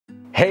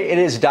Hey, it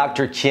is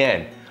Dr.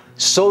 Kien.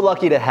 So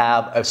lucky to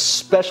have a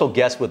special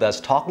guest with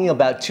us talking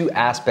about two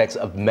aspects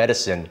of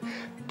medicine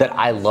that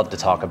I love to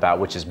talk about,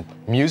 which is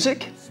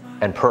music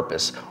and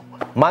purpose.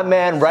 My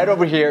man right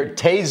over here,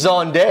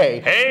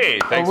 TayZonDay. Hey,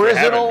 thanks for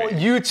having original me.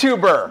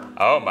 YouTuber.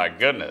 Oh my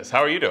goodness, how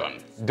are you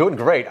doing? Doing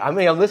great. I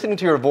mean, I'm listening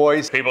to your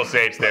voice. People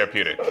say it's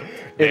therapeutic.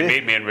 They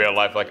meet me in real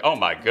life like, oh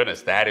my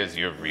goodness, that is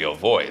your real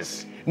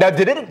voice. Now,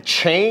 did it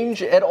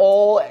change at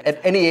all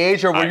at any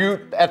age, or were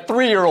you at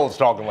 3-year-olds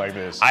talking like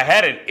this? I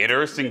had an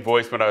interesting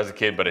voice when I was a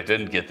kid, but it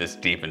didn't get this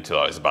deep until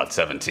I was about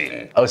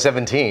 17. Oh,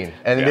 17.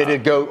 And Yeah. did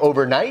it go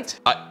overnight?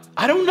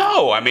 I don't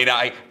know. I mean,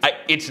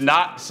 it's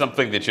not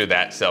something that you're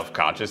that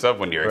self-conscious of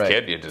when you're a Right.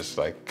 kid. You're just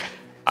like,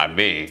 I'm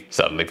me.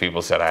 Suddenly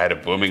people said I had a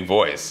booming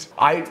voice.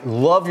 I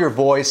love your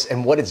voice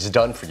and what it's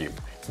done for you.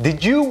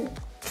 Did you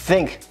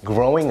think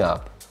growing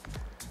up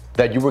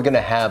that you were gonna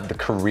have the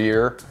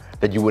career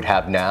that you would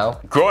have now?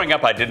 Growing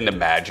up, I didn't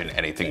imagine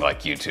anything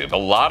like YouTube. A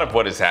lot of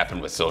what has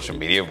happened with social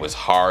media was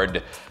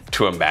hard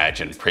to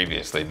imagine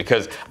previously,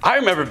 because I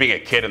remember being a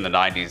kid in the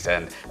 90s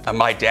and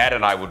my dad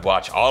and I would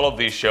watch all of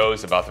these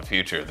shows about the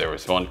future. There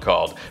was one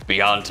called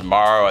Beyond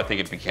Tomorrow. I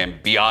think it became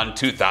Beyond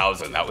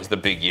 2000. That was the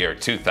big year.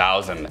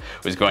 2000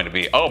 was going to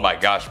be, oh my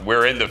gosh,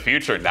 we're in the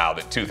future now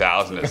that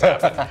 2000 has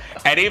happened.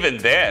 And even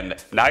then,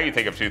 now you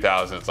think of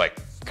 2000, it's like,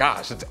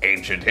 gosh, it's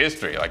ancient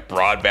history. Like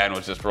broadband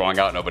was just rolling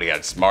out, nobody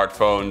had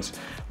smartphones.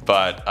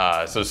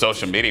 But so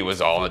social media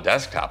was all on the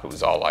desktop. It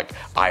was all like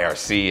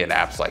IRC and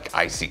apps like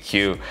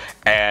ICQ.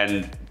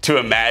 And to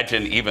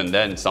imagine even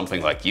then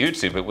something like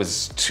YouTube, it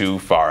was too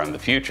far in the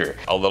future.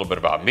 A little bit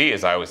about me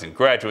is I was in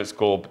graduate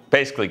school,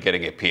 basically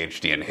getting a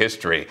PhD in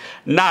history,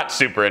 not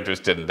super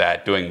interested in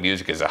that, doing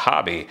music as a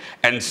hobby.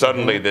 And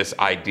suddenly this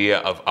idea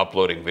of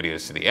uploading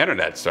videos to the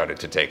internet started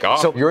to take off.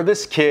 So you're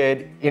this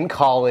kid in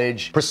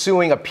college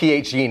pursuing a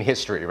PhD in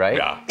history, right?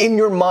 Yeah. In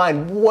your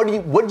mind, what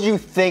do you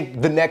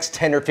think the next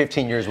 10 or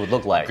 15 years would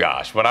look like?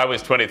 Gosh, when I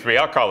was 23,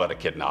 I'll call it a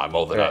kid now, I'm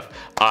old enough.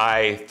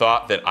 I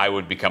thought that I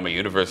would become a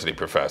university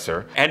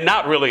professor and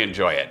not really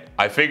enjoy it.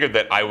 I figured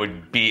that I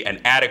would be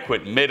an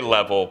adequate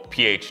mid-level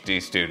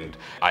PhD student.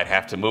 I'd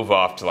have to move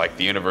off to like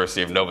the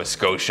University of Nova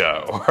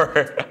Scotia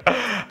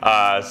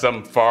or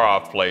some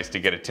far-off place to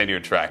get a tenure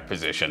track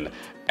position.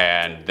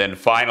 And then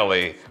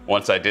finally,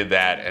 once I did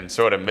that and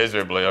sort of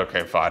miserably,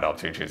 okay, fine, I'll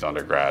teach these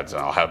undergrads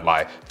and I'll have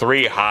my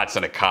 3 hots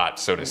and a cot,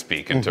 so to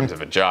speak, in terms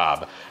of a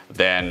job,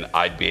 then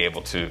I'd be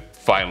able to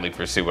finally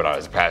pursue what I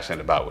was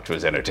passionate about, which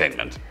was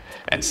entertainment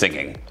and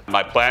singing.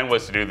 My plan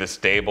was to do the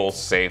stable,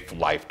 safe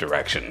life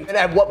direction. And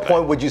at what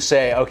point would you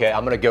say, okay,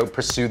 I'm gonna go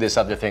pursue this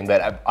other thing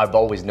that I've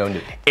always known to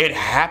do? It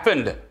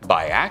happened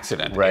by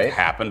accident. Right. It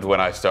happened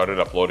when I started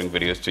uploading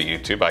videos to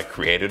YouTube. I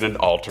created an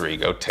alter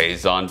ego,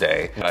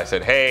 TayZonDay, and I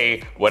said,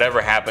 hey,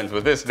 whatever happens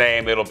with this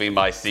name, it'll be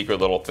my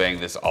secret little thing,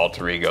 this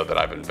alter ego that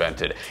I've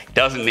invented. It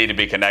doesn't need to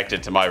be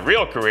connected to my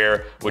real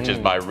career, which is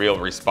my real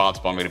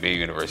responsible. I'm going to be a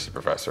university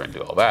professor and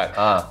do all that.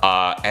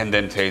 And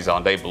then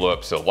TayZonDay blew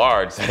up so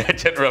large that it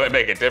didn't really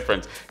make a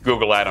difference.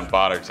 Google Adam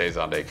Bahner,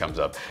 TayZonDay comes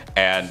up.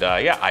 And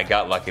yeah, I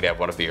got lucky to have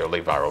one of the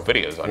early viral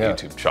videos on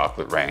YouTube,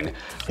 Chocolate Rain,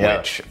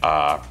 which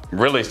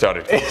really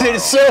started to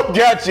It's so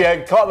catchy.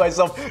 I caught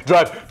myself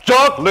driving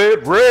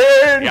Chocolate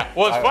Rain. Yeah,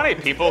 well, it's funny.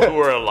 People who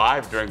were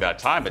alive during that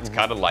time, it's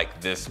kind of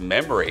like this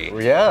memory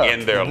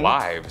in their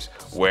lives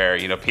where,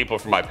 you know, people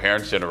from my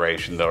parents'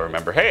 generation, they'll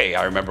remember, hey,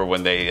 I remember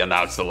when they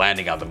announced the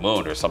landing on the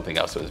moon or something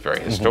else that was very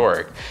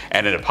historic.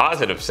 And in a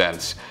positive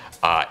sense,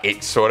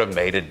 it sort of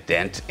made a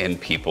dent in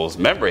people's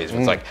memories.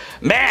 It's like,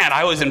 man,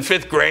 I was in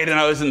 5th grade and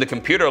I was in the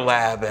computer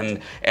lab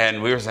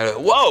and we were saying,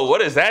 whoa,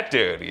 what is that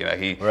dude? You know,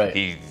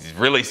 he's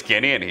really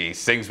skinny and he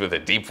sings with a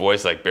deep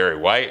voice like Barry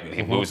White and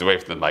he moves away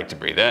from the mic to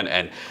breathe in.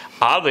 And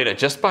oddly enough,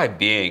 just by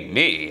being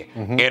me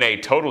in a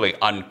totally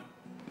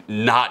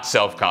not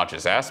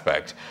self-conscious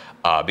aspect,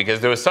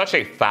 because there was such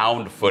a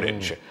found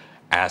footage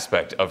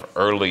aspect of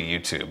early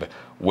YouTube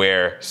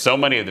where so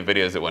many of the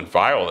videos that went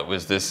viral, it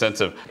was this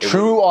sense of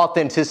true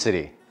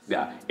authenticity.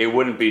 Yeah, it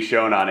wouldn't be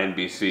shown on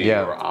NBC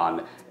or on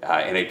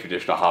in a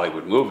traditional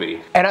Hollywood movie.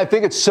 And I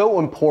think it's so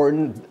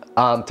important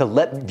to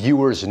let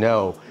viewers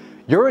know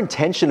your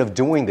intention of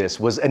doing this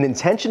was an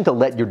intention to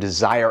let your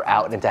desire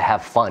out and to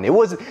have fun. It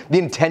wasn't the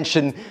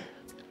intention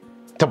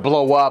to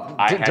blow up.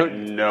 I had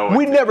no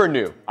We idea. never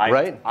knew,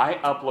 right? I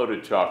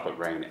uploaded Chocolate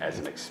Rain as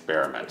an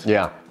experiment.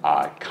 Yeah.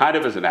 Kind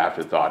of as an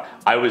afterthought.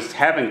 I was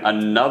having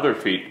another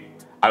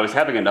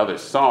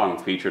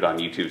song featured on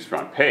YouTube's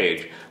front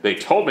page. They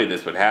told me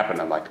this would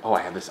happen. I'm like, oh,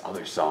 I have this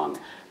other song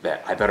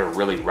that I better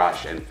really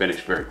rush and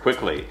finish very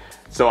quickly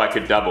so I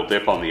could double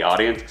dip on the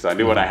audience, because I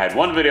knew when I had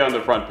one video on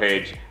the front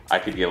page, I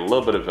could get a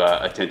little bit of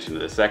attention to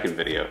the second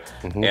video.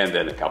 And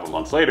then a couple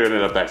months later,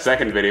 ended up that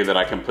second video that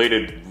I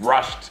completed,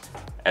 rushed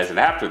as an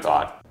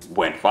afterthought,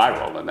 went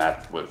viral, and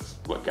that was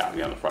what got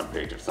me on the front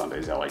page of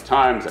Sunday's LA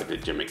Times. I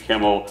did Jimmy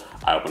Kimmel.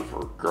 I opened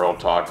for Girl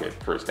Talk at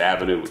First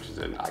Avenue, which is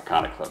an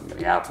iconic club in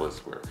Minneapolis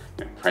where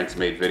Prince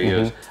made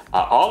videos.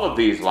 All of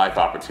these life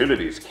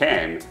opportunities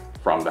came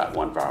from that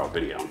one viral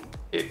video.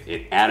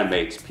 It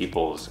animates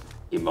people's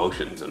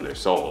emotions and their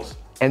souls.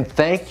 And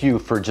thank you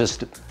for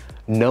just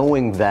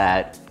knowing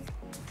that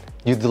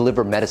you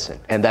deliver medicine,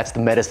 and that's the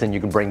medicine you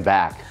can bring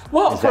back.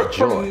 Well,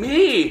 for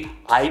me,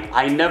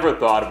 I never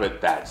thought of it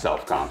that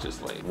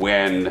self-consciously.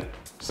 When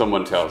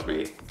someone tells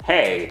me,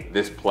 hey,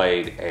 this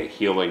played a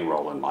healing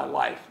role in my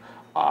life.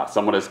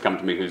 Someone has come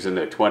to me who's in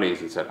their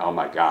 20s and said, oh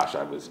my gosh,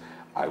 I was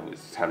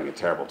having a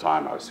terrible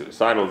time. I was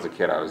suicidal as a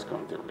kid. I was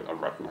going through a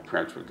rough, my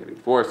parents were getting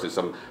divorced. There's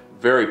some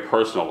very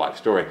personal life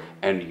story,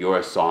 and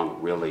your song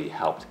really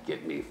helped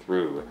get me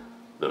through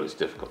those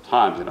difficult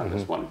times, and I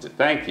just wanted to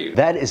thank you.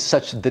 That is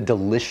such the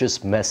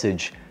delicious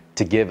message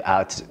to give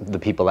out to the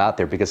people out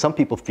there, because some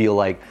people feel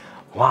like,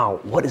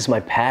 wow, what is my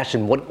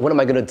passion? What am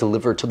I gonna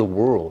deliver to the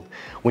world?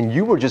 When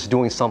you were just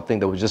doing something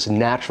that was just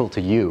natural to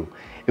you,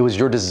 it was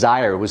your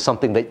desire, it was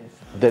something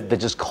that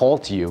just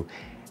called to you,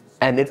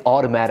 and it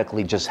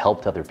automatically just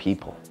helped other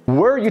people.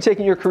 Where are you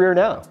taking your career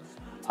now?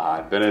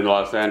 I've been in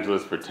Los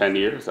Angeles for 10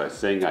 years. I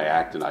sing, I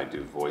act, and I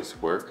do voice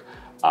work.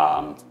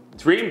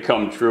 Dream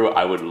come true,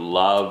 I would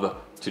love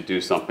to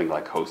do something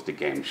like host a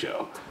game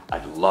show.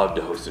 I'd love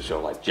to host a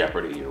show like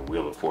Jeopardy or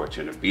Wheel of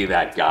Fortune and be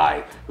that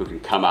guy who can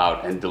come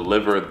out and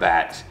deliver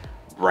that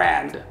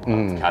brand of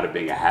kind of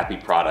being a happy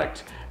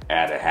product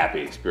and a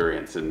happy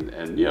experience,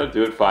 and you know,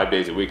 do it 5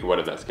 days a week or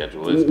whatever that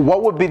schedule is.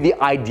 What would be the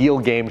ideal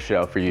game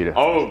show for you to?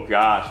 Oh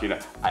gosh, you know,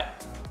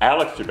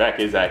 Alex Trebek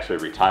is actually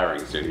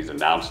retiring soon. He's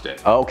announced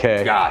it.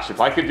 Okay. Gosh, if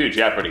I could do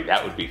Jeopardy,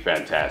 that would be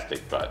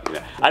fantastic. But you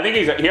know, I think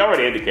he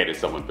already indicated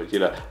someone. But you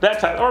know,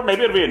 that time, or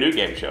maybe it'll be a new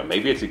game show.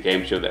 Maybe it's a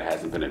game show that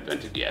hasn't been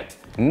invented yet.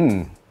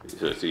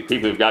 So see,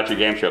 people who've got your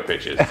game show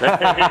pitches. I'm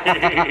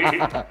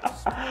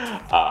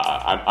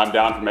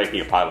down for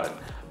making a pilot.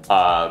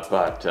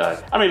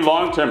 I mean,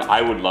 long term,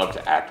 I would love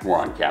to act more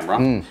on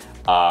camera.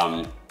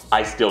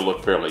 I still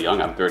look fairly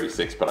young. I'm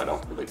 36, but I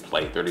don't really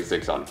play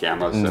 36 on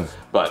camera. So,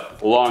 but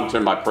long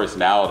term, my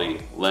personality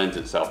lends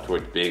itself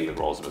towards being the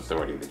roles of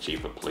authority: the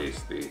chief of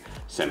police, the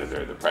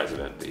senator, the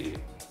president, the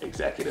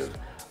executive.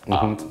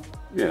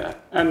 Yeah,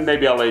 and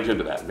maybe I'll age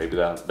into that. Maybe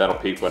that'll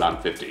peak when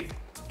I'm 50.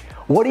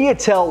 What do you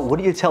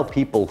tell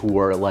people who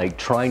are like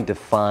trying to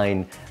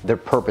find their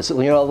purpose?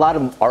 You know, a lot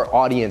of our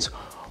audience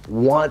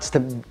wants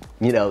to,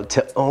 you know,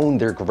 to own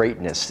their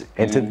greatness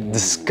and to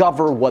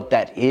discover what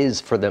that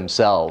is for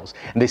themselves.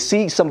 And they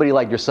see somebody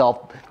like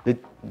yourself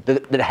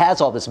that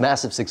has all this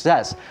massive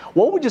success.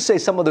 What would you say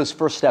some of those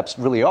first steps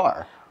really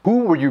are?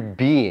 Who were you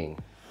being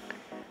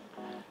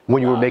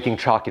when you were making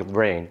Chocolate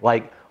Rain?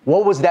 Like,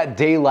 what was that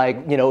day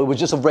like? You know, it was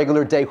just a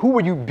regular day. Who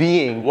were you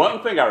being?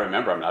 One thing I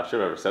remember, I'm not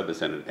sure I've ever said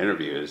this in an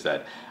interview, is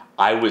that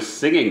I was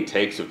singing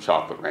takes of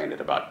Chocolate Rain at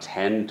about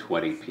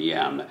 10:20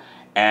 p.m.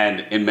 And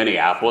in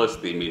Minneapolis,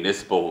 the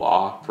municipal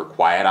law for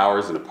quiet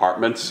hours in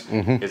apartments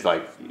is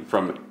like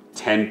from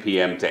 10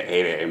 p.m. to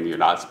 8 a.m. you're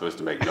not supposed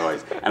to make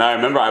noise. And I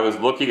remember I was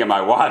looking at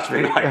my watch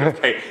being like,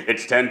 okay,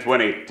 it's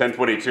 10:20,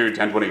 10:22,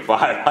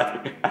 10:25.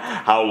 Like,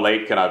 how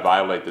late can I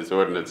violate this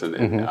ordinance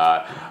and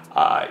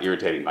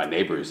irritating my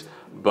neighbors?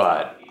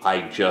 But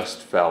I just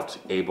felt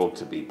able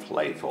to be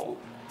playful.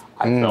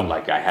 I felt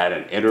like I had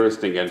an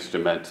interesting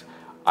instrument.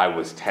 I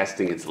was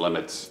testing its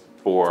limits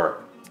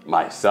for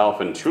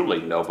myself and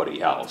truly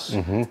nobody else.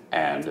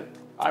 And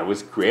I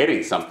was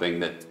creating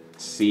something that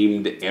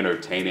seemed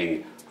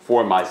entertaining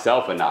for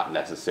myself and not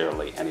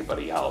necessarily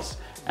anybody else.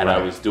 And I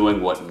was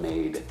doing what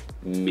made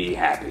me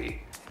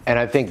happy. And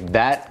I think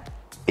that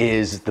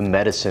is the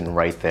medicine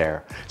right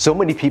there. So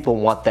many people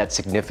want that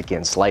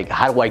significance. Like,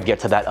 how do I get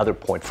to that other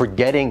point?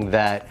 Forgetting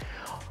that,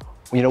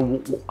 you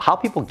know, how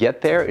people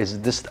get there is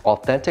this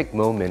authentic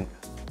moment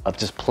of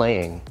just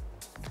playing,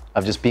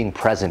 of just being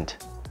present,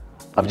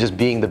 of just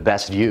being the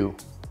best you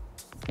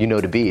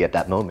know to be at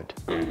that moment.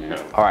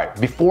 All right,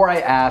 before I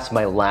ask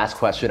my last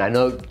question, I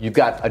know you've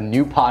got a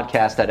new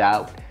podcast that's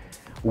out.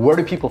 Where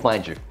do people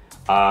find you?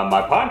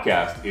 My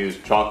podcast is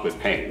Chocolate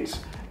Pains,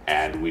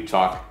 and we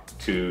talk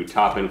to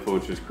top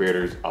influencers,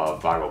 creators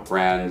of viral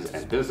brands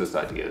and business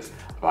ideas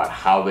about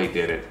how they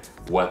did it,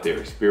 what their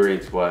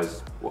experience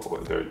was,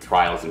 what their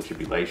trials and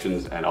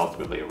tribulations, and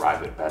ultimately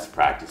arrive at best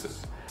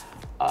practices.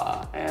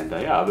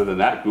 Yeah, other than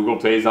that, Google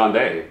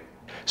TayZonDay.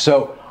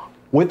 So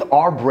with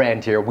our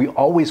brand here, we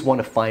always want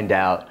to find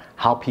out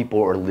how people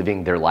are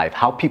living their life,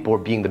 how people are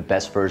being the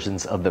best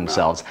versions of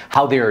themselves,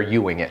 how they are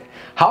youing it.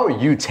 How are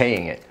you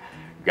Taying it?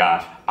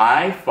 Gosh,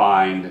 I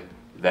find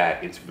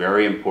that it's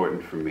very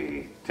important for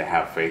me to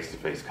have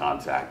face-to-face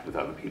contact with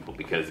other people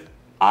because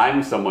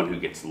I'm someone who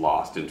gets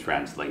lost in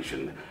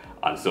translation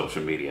on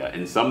social media.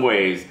 In some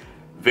ways,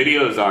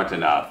 videos aren't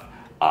enough,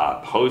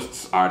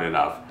 posts aren't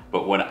enough,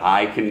 but when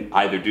I can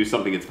either do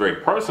something that's very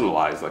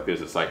personalized, like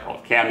there's a site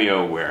called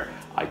Cameo where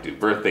I do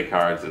birthday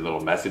cards and little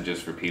messages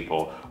for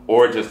people,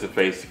 or just a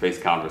face-to-face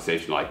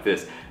conversation like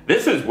this.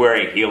 This is where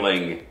a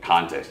healing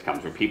context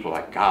comes, where people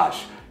are like,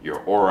 gosh, your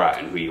aura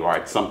and who you are,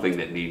 it's something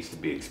that needs to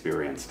be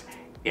experienced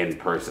in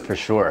person. For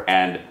sure.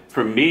 And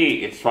for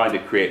me, it's trying to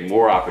create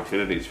more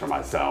opportunities for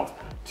myself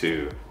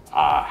to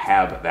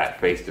have that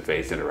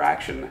face-to-face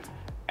interaction.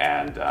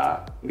 And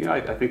you know,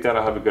 I think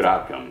that'll have a good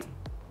outcome.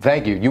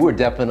 Thank you. You were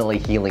definitely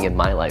healing in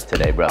my life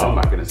today, brother. Oh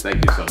my goodness,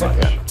 thank you so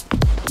much.